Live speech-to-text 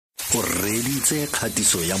o reditse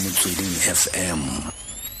kgatiso ya Motsweding FM.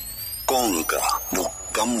 Konka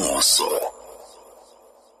bokamoso.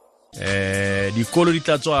 Dikolo di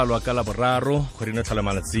tla tswalwa ka la boraro go rena tlhola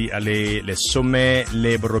malatsi a le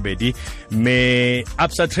 18 me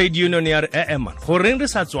APSA Trade Union ya man go reng re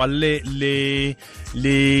sa tswalle le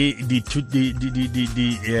di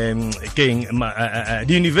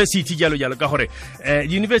university jalo ka gore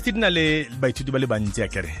di university na le baithuti ba le bantsi a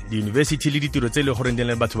kere di university le ditiro tse le gore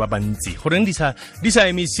le batho ba bantsi go reng di sa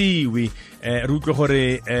emisiwe re utlwe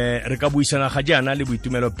gore re ka buisana ga jana le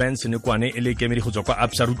Boitumelo BB Senokoane le kemedi go tswa kwa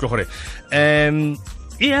APSA re utlwe gore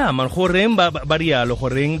man go reng ba rialo go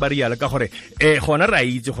reng ba rialo ka gore gona ra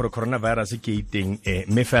itse gore coronavirus ke iteng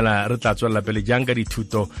me fela re tla tswela pele jang ka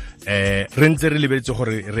dithuto re ntse re lebetse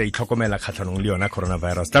gore re itlhokomela kgatlhanong le yona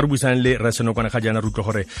coronavirus ta re buisana le re Senokoane ga jana re utlwe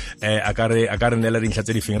gore a ka re nela dintlha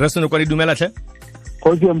tse di feng re Senokoane dumela tle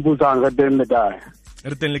go se mbusang re teng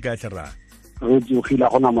le kae ra re tsogile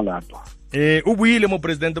gona molato o buile mo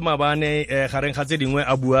president Mabane gareng ga tse dingwe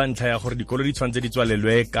a bua ntlha ya gore dikolo di tshwantse di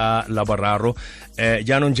tswalelwe ka la boraro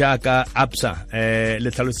jaanong jaaka APSA le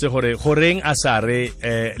tlhalose gore goreng a sa re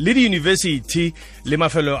le di university le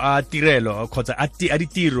mafelo a tirelo kgotsa a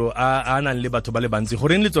ditiro a nang le batho ba le bantsi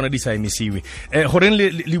goreng le tsona di sa emisiwe goreng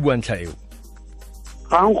le bua ntlha eo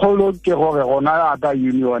ang kholo ke gore gona ata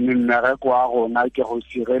union mmereko wa gona ke go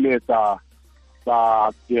sireletsa ba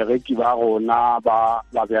bereki ba rona ba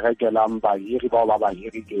berekelang bahiri ba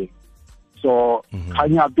hirike so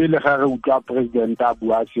khanya pele ga re utlwa president a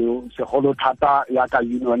bua seo segolo thata ya ka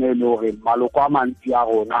union e le gore maloko a mantsi a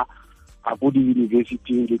rona a go di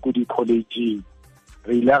university le go di college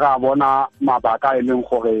re ile ga bona mabaka e leng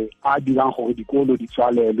gore a dirang gore dikolo di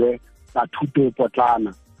tswalelwe ka thuto e potlana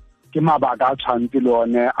ke mabaka a tshwantse le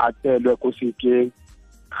one a telwe go seke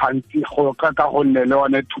khantsi go ka gonne le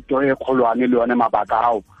one thuto e kgolwane le one mabaka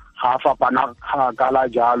ao ga fapana ka la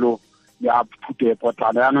jalo ya thuto e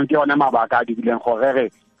potlana ya no ke one mabaka a dibileng gore re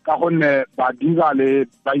ka gonne ba dira le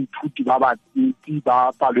baithuti ba bantsi ba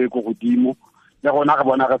palo e go godimo le gona re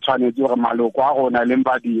bona re tshwanetse gore maloko a rona le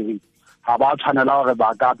badiri ga ba tshwanela gore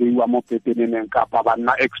ba ka beiwa mo pepeneneng kapa ba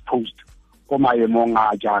nna exposed ko maemong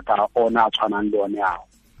a jaaka ona a tshwanang le one ao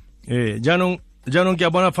jaanong ke a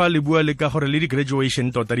bona fa le bua le ka gore le di-graduation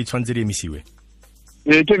tota di tshwanetse di emisiwe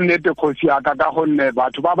ke nnete kgosi ya ka gonne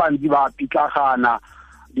batho ba bantsi ba pitlagana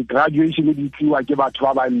di-graduation di tliwa ke batho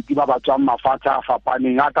ba bantsi ba ba tswang mafatshe a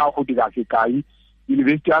fapaneng a ka go dira sekai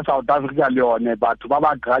University ya South Africa le yone batho ba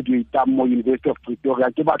ba graduate mo University of Pretoria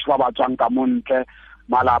ke batho ba ba tswang ka montle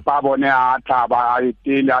malapa a bone a tla ba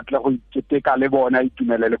etele a tle go iketeka le bona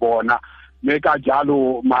itumele le bona le ka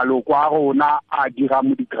jalo maloko a rona a dira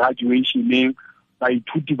mo di-graduationeng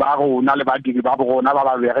baithuti ba rona le badiri ba rona ba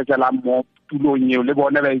ba berekelang mo tulong eo le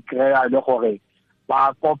bone ba ikreya le gore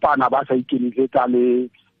ba kopana ba sa ikemisetsa le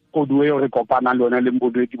koduwe re kopana le one le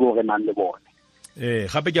mbodwedi bo re nang le bone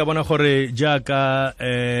gape ke a bona gore jaaka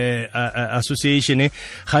association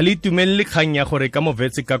ga le itumelele kgang ya gore ka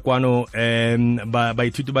movetse ka kwano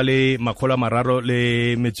baithuti ba le 300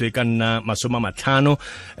 le metswe ka nna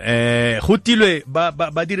 50 go tilwe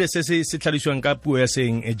ba dire se tlhaloswang ka puo ya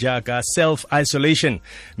seng jaaka self isolation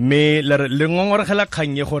me le ngongorogela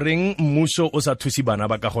kgang ye goreng mmuso o sa thusi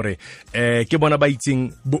bana ba ka gore ke bona ba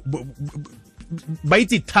itseng ba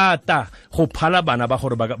itse thata go phala bana ba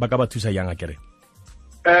gore ba ka ba thusa yang a kere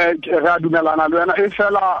re a dumelana le wena e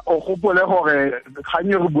fela o gopole gore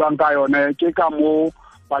kganye re buang ka yone ke ka mo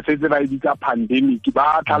ba setse ba editsa pandemic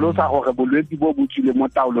ba tlhalosa gore bolwetse bo botsile mo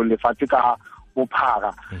taolong lefatshe ka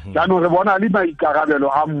bophara jaanong re bona le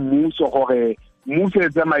maikarabelo a mmuso gore mmuso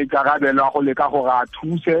etse maikarabelo a go leka gore a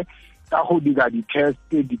thuse ka go dira di-test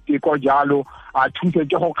diteko jalo a thuse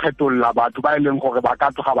ke go kgetolola batho ba e leng gore ba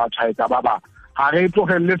ka tloga ba tshwaetsa ba ba ga re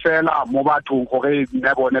tlogelle fela mo bathong gore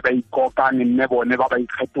nne bone ba ikokang nne bone ba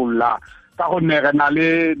ikgetolola ka gonne re na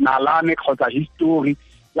le nalane kgotsa history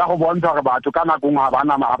ya go bontsha gore batho ka nakong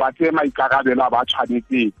ga ba tseye maikarabelo a ba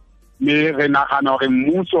tshwanetseng mme re nagana gore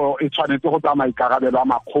mmuso e tshwanetse go tsaya maikarabelo a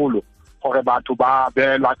makgolo gore batho ba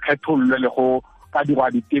beelwa kgethololo le go ka dirwa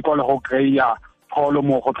diteko le go kry-a pholo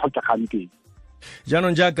mo go tlhokegang teng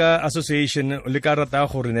jaanong jaaka association le ka rata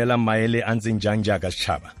go re neela maele a ntseng jang jaaka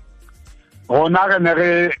setšhaba rona re ne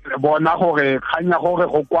re bona gore kganya gore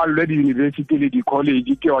go kwalwe di-university le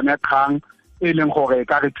di-college ke yone kgang e leng gore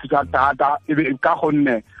ka re thusa thata ka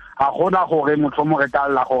gonne ga gona gore motlhomo re ka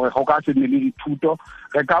lla gore go ka se nne le dithuto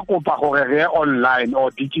re ka kopa gore re online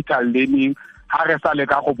or digital learning ha re sa le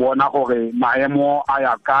ka go bona gore maemo a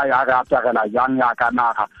ya ka ya re aparela jang ya ka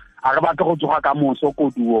naga a re batle go tsoga ka moso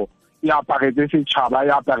koduo ya aparetse setšhaba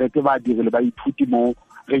ya aparetse badiri le baithuti mo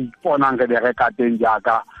re iponang re bereka teng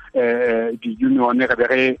jaaka di-union re be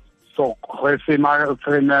re so re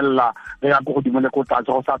semella re ya go godimo le ko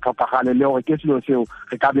tlase go sa tlhokagale le gore ke selo seo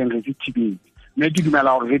re ka beng re se thibetse mme ke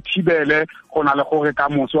dumela gore re thibele go na le gore ka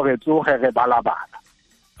moso re tsoge re balabala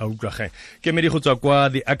ke medi go tswa kwa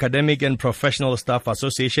the Academic and Professional Staff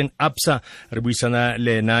Association APSA re buisana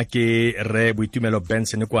le ena ke re Boitumelo BB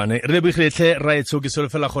Senokoane re bogile ra etso ke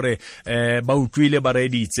solofela gore ba utlwile ba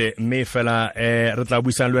reditse mme fela re tla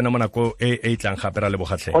buisana le wena mo nako e tlang gape ra le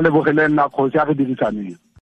bogatlhe o le bogile nna go se a re dirisaneng